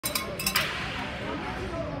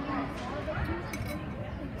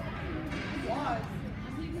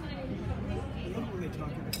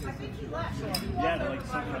Yeah, they're like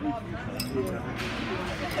some kind of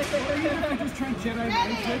just trying to Jedi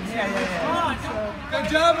mind tricks. Yeah. Good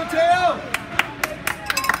job, Mateo!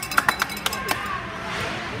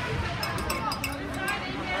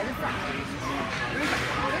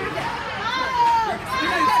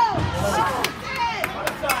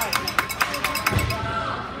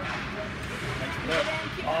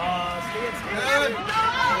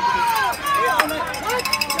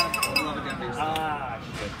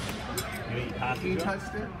 He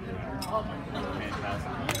touched it.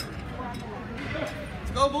 Fantastic.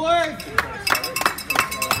 Let's go, boys!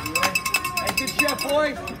 Hey, good shot,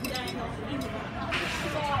 boys!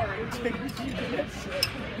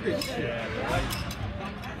 Good shit.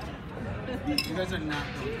 You guys are not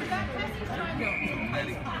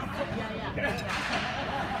ready.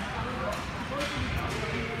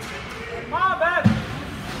 Come on, man!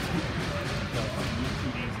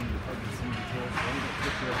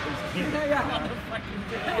 He's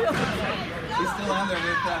still on there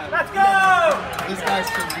with that. Let's go! This guy's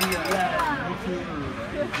from Rio.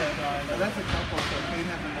 That's a couple, so Kane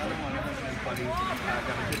has another one of his buddies got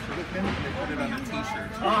a picture with him and they put it on a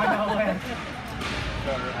t-shirt. Oh, no way.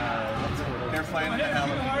 They're flying into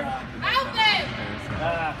Allegheny.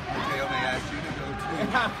 Mateo, they asked you to go to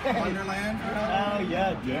Wonderland? Oh,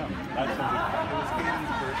 yeah, damn. That's it was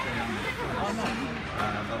Kaden's birthday on the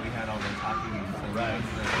 1st, but we had all those hockey games. So right.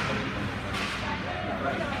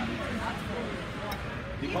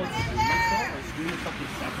 Go,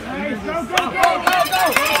 go, go, go, go!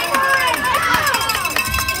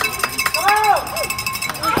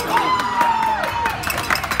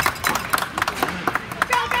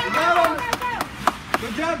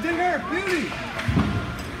 Good job, Dinger! Beauty!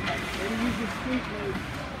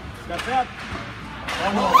 Step up!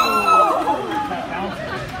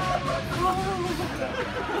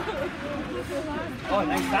 Oh,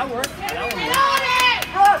 nice. That worked. That one worked.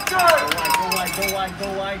 Go wide, go wide, go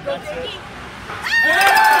wide. That's it.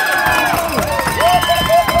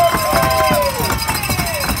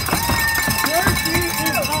 Turkey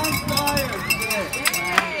is on fire!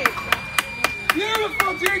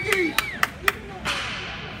 Beautiful, Jakey!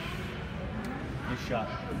 Nice shot.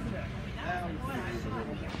 Yeah.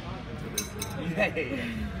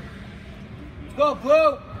 Let's go,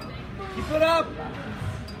 Blue! Keep it up!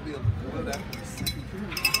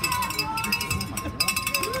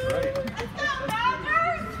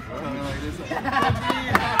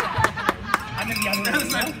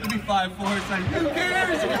 That's like to be 5'4". It's like, who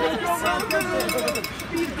cares?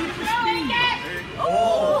 Oh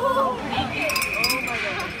my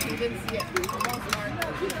gosh, you didn't see it.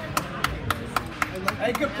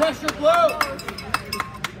 Hey, good pressure, Blue!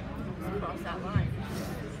 Cross that line.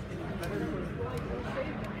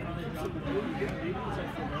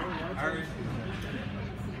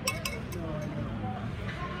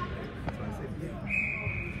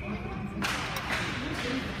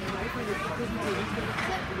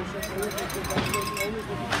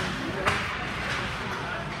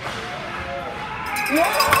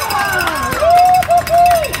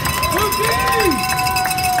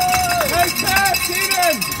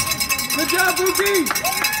 Good job, Buki!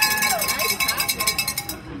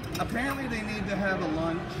 Apparently they need to have a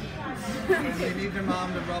lunch. And they need their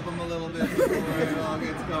mom to rub them a little bit before it all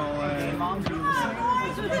gets going.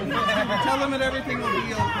 Tell them that everything will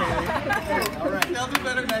be okay. All right. They'll do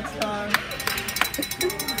better next time.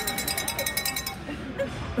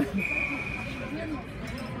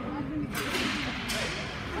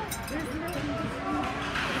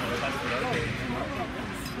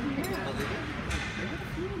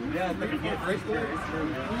 Yeah, but you get right there.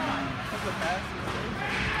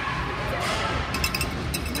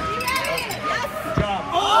 Good job.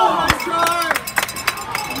 Oh, nice try!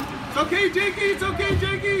 It's okay, Jakey. It's okay,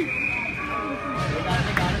 Jakey. We got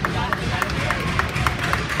it.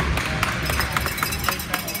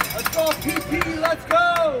 Let's go, PP. Let's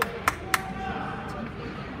go.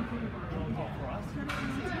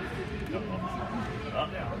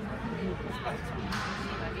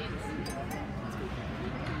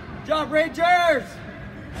 Good job, Rangers!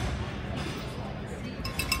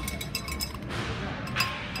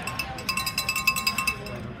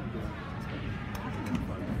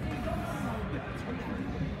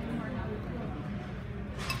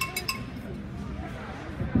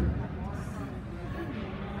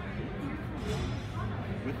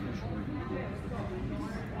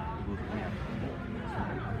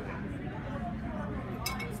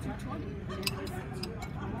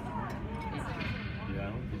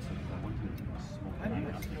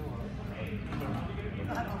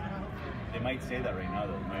 They might say that right now,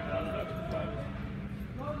 though. They might run it up to 5.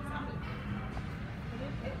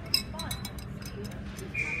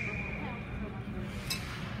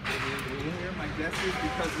 Here, my guess is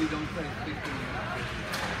because we don't play 15 minutes.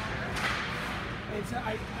 It's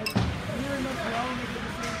here in Montreal when they did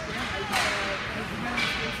the same thing. I remember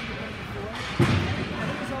facing the game before. I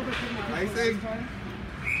think it's all the thing they did Icing. this time.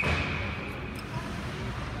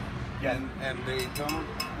 Yeah, and they don't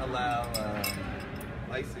allow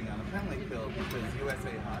icing on a penalty kill because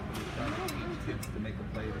USA Hockey is trying to teach kids to make a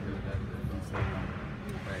play to do that.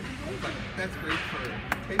 Right. But that's great for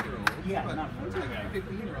 10-year-olds. Yeah, but not for like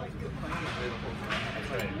 15-year-olds who are playing that way the whole time. That's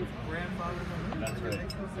right. Grandfathers on That's it. right. It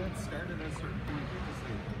makes no sense. Started at a certain point.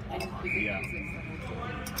 Yeah.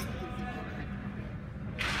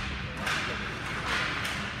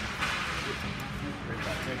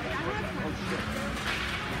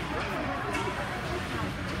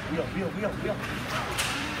 Wheel.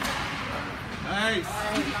 Nice.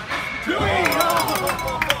 Tourny!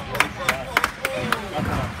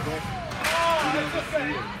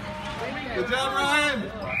 Good job, Ryan.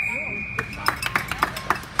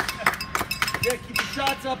 Yeah, keep the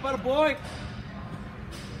shots up, atta boy.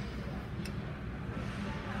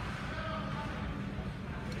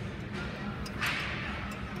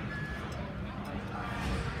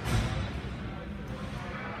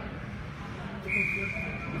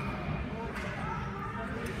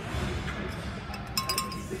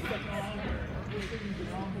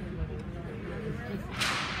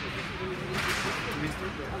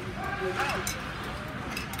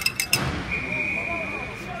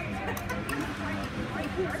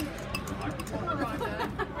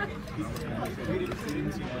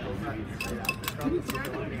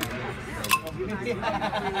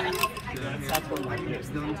 That's what my kids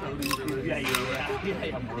don't tell me. Yeah. You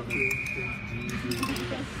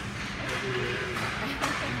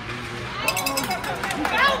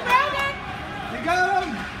got him!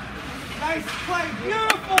 Nice play.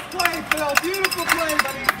 Beautiful play, Phil. Beautiful play,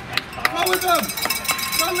 buddy. Go with him.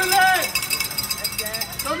 Go with it.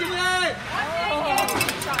 Go with it.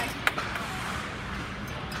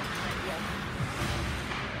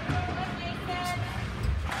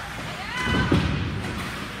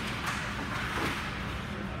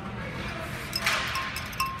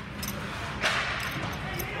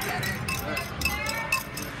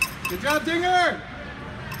 Good job, Dinger.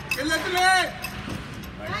 Good look at it.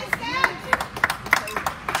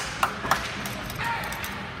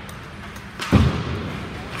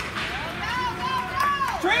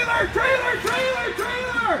 Trailer!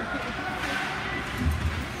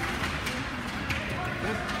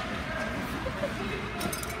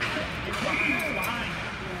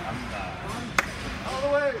 All the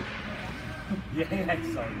way. Yeah,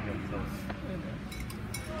 sorry.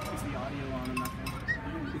 Is the audio on or nothing?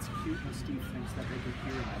 It's cute when Steve thinks that they could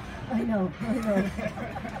hear it. I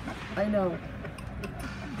know.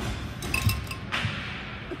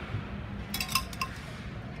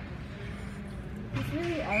 It's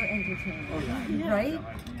really our entertainment, right?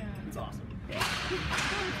 It's awesome.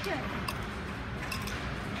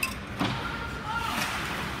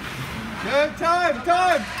 Good time.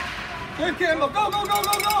 Good, Campbell. Go. We're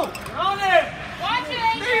on it. Watch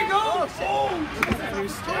it! There you go. Oh.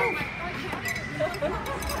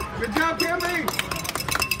 Good job, Campbell.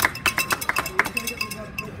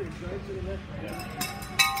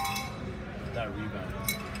 That rebound.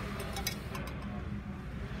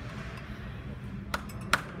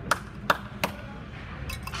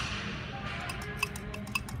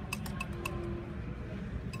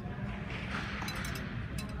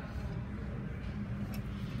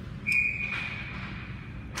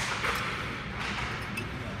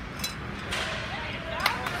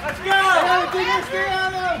 Let's go! Good, Digger. Stay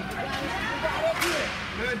on him.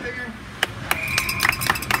 Good, Digger.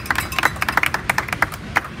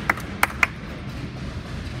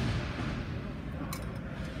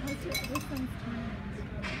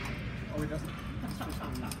 Oh, it doesn't.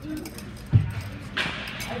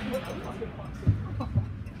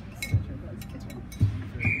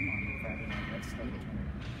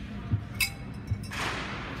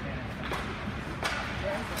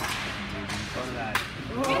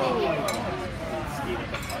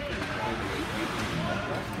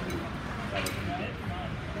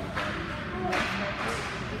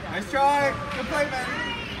 Nice try. Good play, man.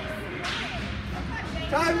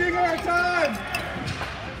 Time, Digger. Time.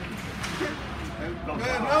 Good. No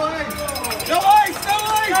ice. No ice. No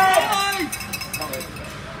ice. No ice.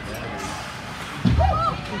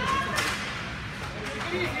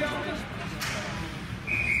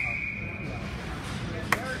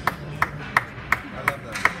 I love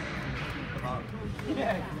that. Come on.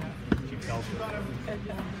 She fell for it.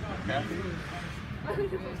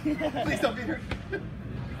 Please don't be hurt.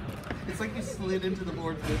 It's like you slid into the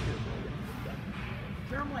board with it.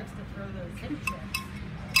 Jerm likes to throw those hip checks.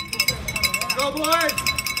 Go, boys!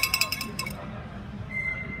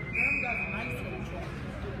 Jerm does a nice hip check.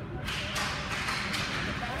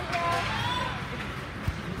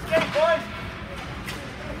 Skate, boys!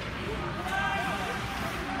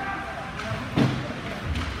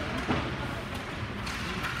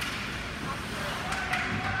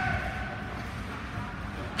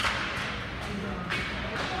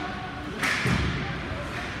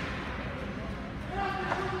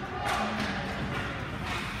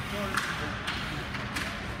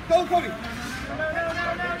 Go, Cody! No.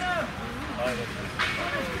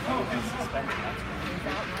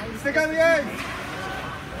 Stick on the edge!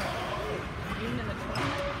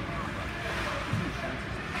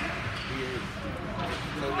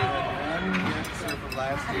 So we had one serve from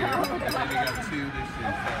last year, and then we got 2 this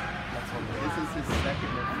year. So this is his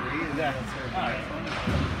second or 3, and then he'll serve the next one.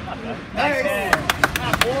 Nice!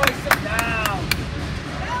 Boys, sit down!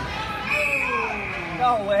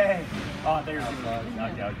 No way! Oh, there's the bug.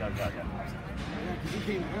 Okay.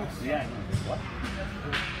 Yeah. What?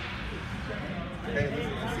 Hey,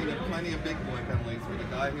 listen, I've seen plenty of big boy penalties where the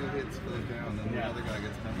guy who hits goes down, and the other guy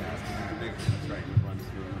gets penalized because he's a big strike and runs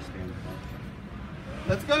through and stands up.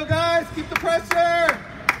 Let's go, guys! Keep the pressure!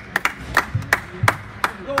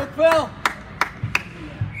 Go with Phil!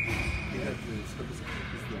 He had to slip his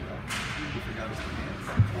he forgot his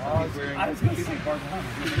pants. Oh, He's wearing, I was going to say Barcelona.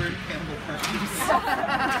 he's wearing Campbell pants.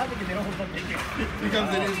 He comes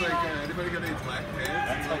in, he's like, anybody got any black pants?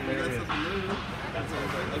 That's Like, we got hilarious. something new. That's what I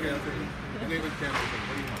was like, okay, I'll take it. And they would Campbell, like,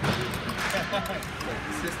 what do you want to do? Like,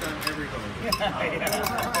 assist on every goal.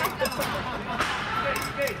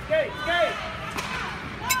 Skate!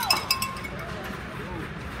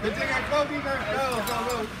 Good thing I called you guys. Go.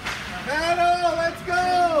 Battle, let's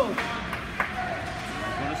go!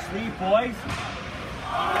 Go to sleep, boys.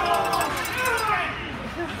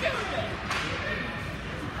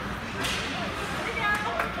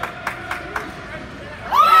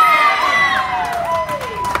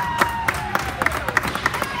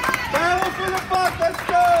 Battle for the buck, let's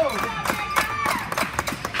go!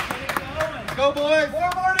 Go, boys! 4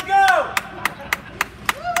 more to go!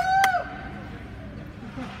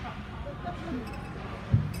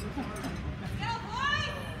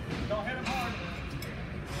 Don't hit him hard.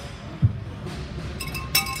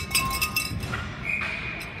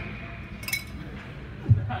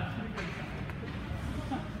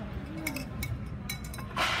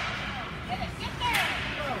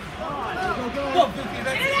 Go, Vicky,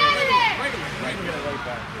 that's it. Right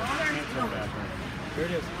back. Here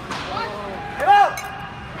it is. Get out!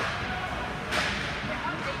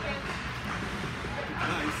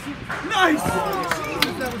 Nice!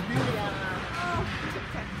 Jesus, that was beautiful.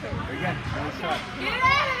 Again, no shot. Get it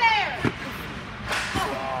out of there!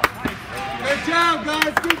 Good job,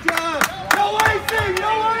 guys, good job! No icing,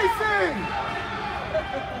 no icing!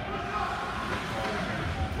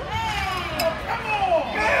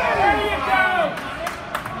 There you go!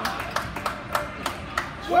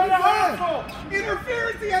 What is that?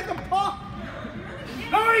 Interference, he had the puck!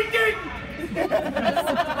 No, he didn't!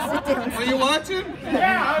 Are you watching?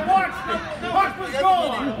 Yeah, I watched it. The puck was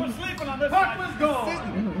gone. I was sleeping on this. Puck was gone.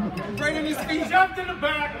 Right in his He feet. jumped in the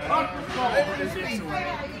back. Puck was gone. Right in his feet.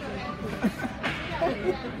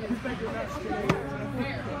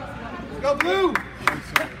 Go blue!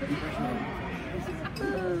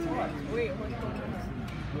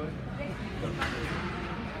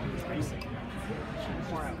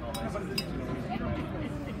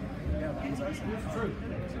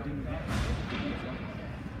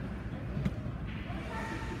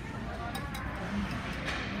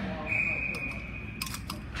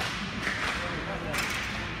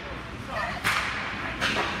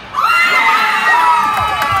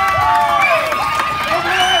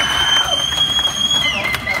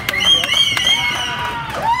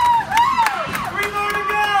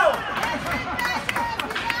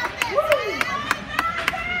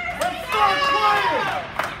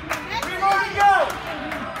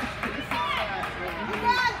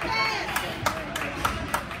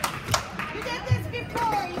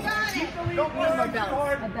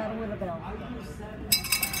 A battle with a bell.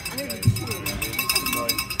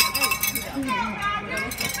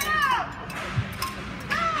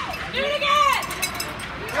 Do it again!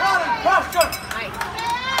 Got it! Pressure! Nice.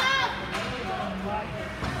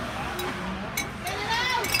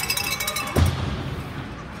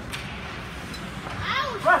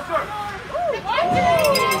 Pressure!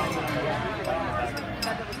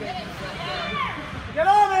 Get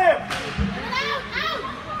on him!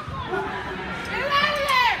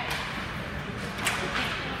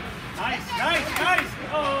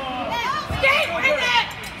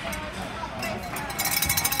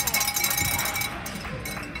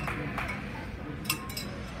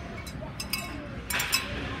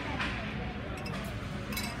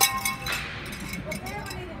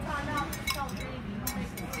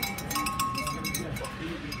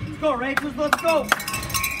 Rangers, let's go.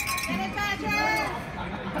 Get it, Badger!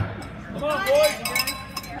 Come on, boys.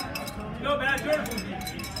 Go, Badger.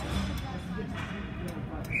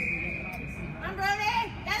 Run, Brody!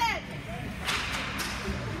 Get it!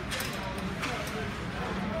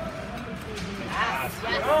 Yes,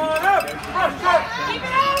 yes. On up. Pressure. Keep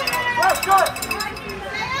it over there! Pressure.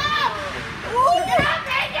 Stay up! Ooh, get up,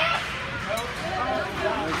 Vegas!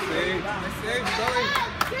 Nice save, Sully.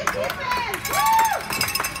 Good defense! Woo!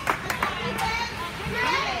 Good defense! Get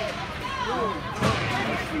ready!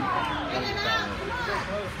 Get it out! Come on!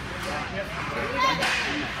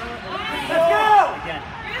 Let's go. Again.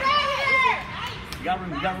 Get out here! You got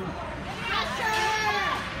room, you got room. Pressure!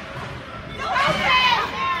 Go open!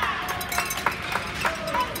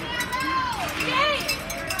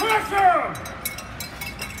 Pressure.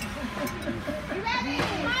 You ready?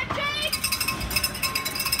 Come on, Jake!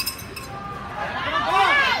 Come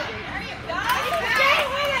on. There you go! Jake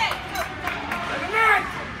with it! Net.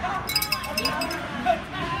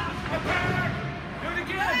 Do it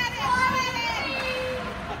again.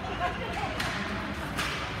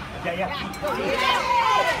 Yeah, yeah. Send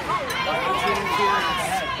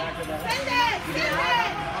it! Send it!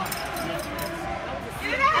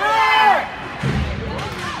 Get it out!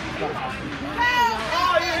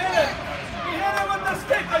 Oh, you hit it! You hit it with the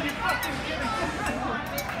stick, are you fucking kidding me?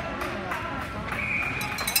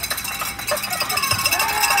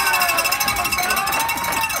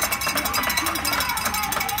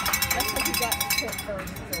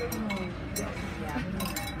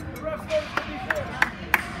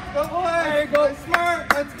 Go boys! Go smart!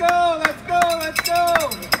 Let's go! Let's go! Let's go!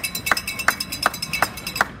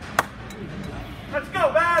 Let's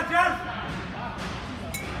go, Badger!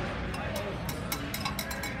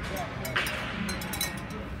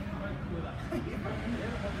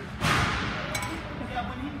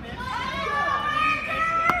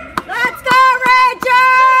 Let's go,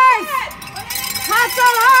 Rangers!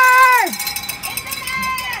 Hustle hard!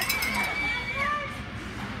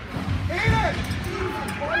 Eat it!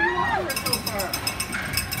 Why are you on it so far?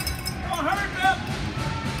 Don't hurt them!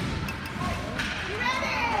 You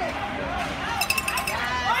ready?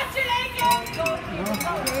 Watch it, Angel!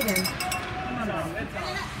 Hayden.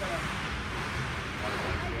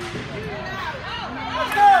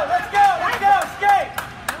 Let's go! Skate!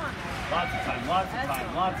 Lots of time, lots of time,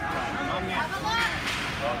 lots of time. Come on, man.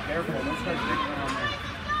 Oh, careful, don't start digging around there.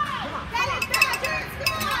 Get it, Badgers!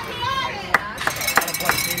 Come on, he on it! Gotta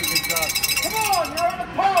play, Katie, good job. Come on, you're on the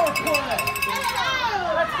power play! Get it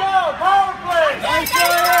out! Let's go, power play! Nice job!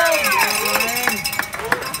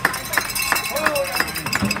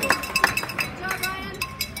 Good job, Ryan.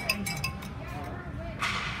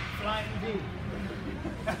 Flying D.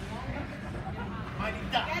 Mighty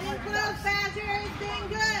Duck. Get in close, Badgers. Doing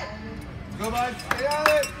good. Go boys! Stay on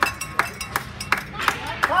it!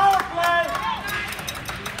 Power play!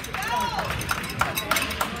 Get up.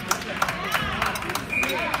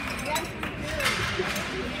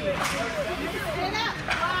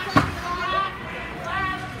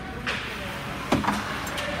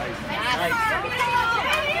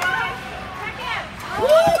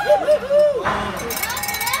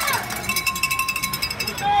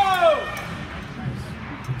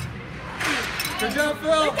 Good job,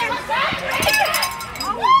 Phil!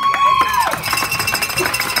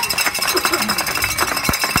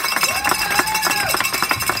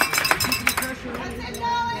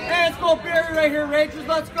 Hey, let's go, Barry, right here, Rangers.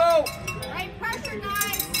 Let's go! Right pressure,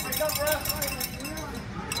 guys.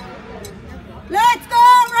 Let's go,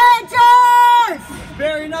 Rangers!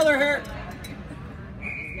 Barry, another hit.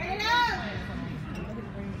 Get it out.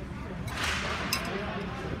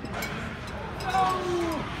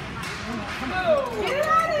 Get it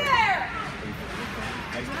out of there.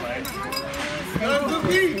 Nice play. Good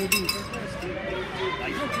cookie!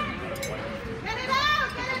 Get it out.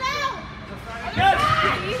 Get it out. Yes!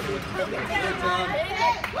 Get it.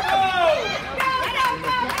 Go!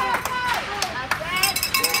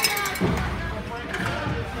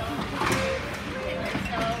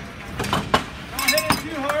 Don't hit it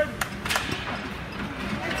too hard.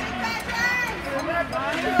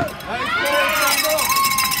 Nice play, Campbell!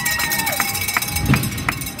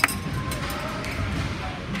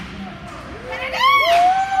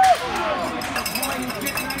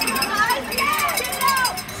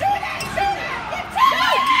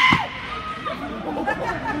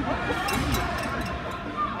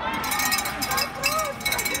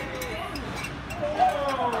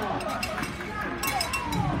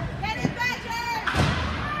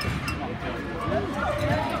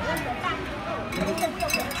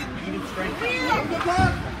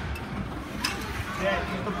 Yeah,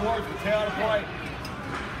 use the boards to tail the play.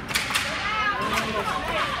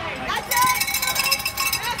 That's it.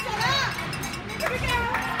 That's it up. Here we go.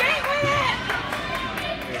 Skate with it.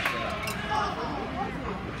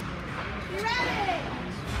 You ready?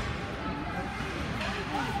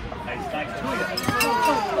 Nice, Julia. Woo!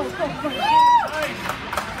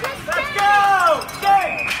 Let's go!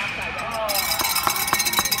 Skate!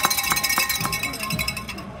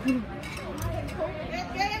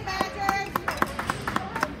 Get him, Badgers.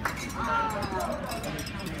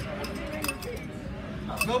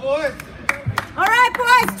 Go, boys. All right,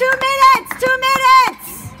 boys, 2 minutes, 2 minutes.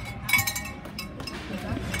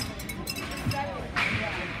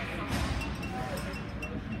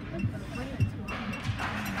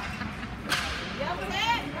 Yep, that's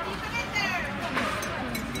it. Keep it in there.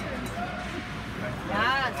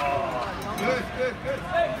 Good, good, good.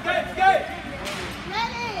 Skate!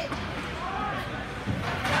 Ready?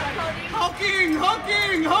 Hulking,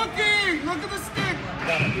 hulking, hulking. Look at the stick.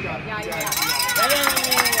 Hey, here we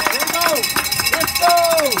go! Let's go!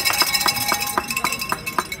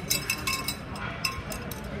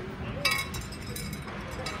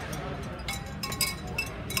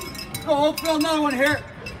 Go, Hope, throw another one here.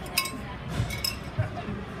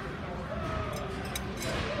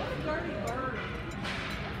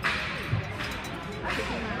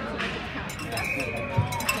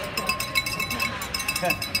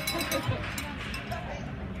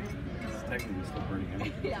 It's technically still burning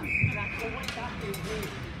energy. Okay,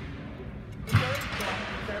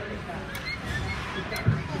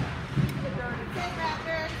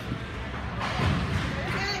 Badgers.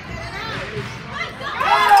 Okay, get it out.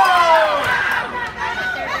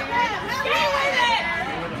 Stay with it.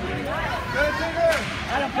 Good, good, good.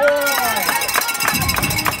 Attaboy!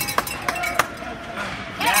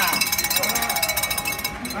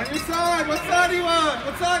 Yeah. On your side. What side do you want?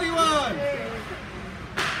 What side do you want?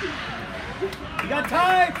 You got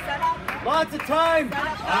time? Lots of time. What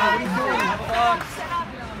are you doing? Have a box.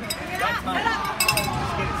 Got time.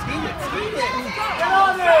 Scheme it. Get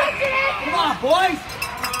on there. Come on, boys.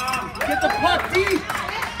 Get the puck deep.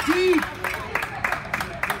 Deep.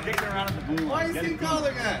 Kicking around at the blue Why line. is Get he it deep.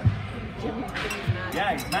 calling that?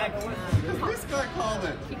 Yeah, he's mad. Because this guy called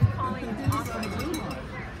it.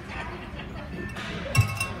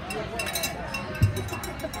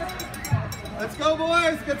 Let's go,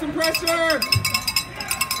 boys. Get some pressure.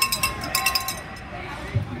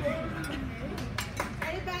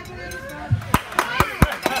 Ready, Badgers?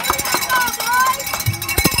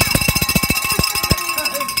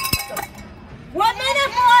 1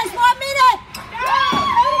 minute, boys, 1 minute.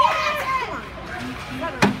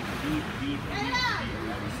 Deep, deep. Get it out.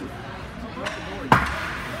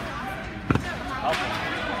 Help him.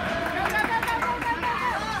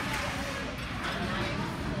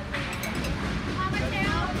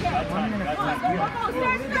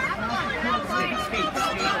 Got time. Skate.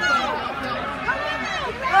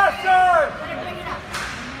 Yes, sir!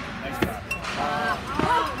 Nice job.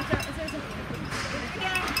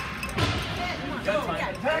 Got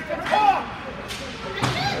time. Attack the puck!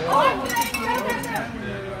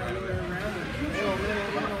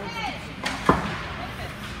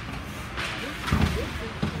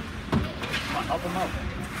 Help him out.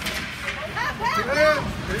 Good.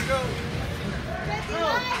 There you go.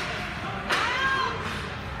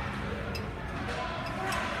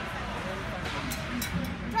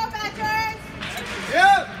 Go, Badgers.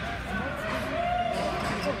 Yeah.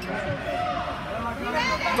 You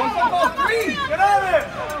ready? Go, 3! Get out of there!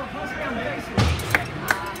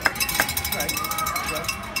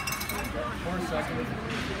 4 seconds.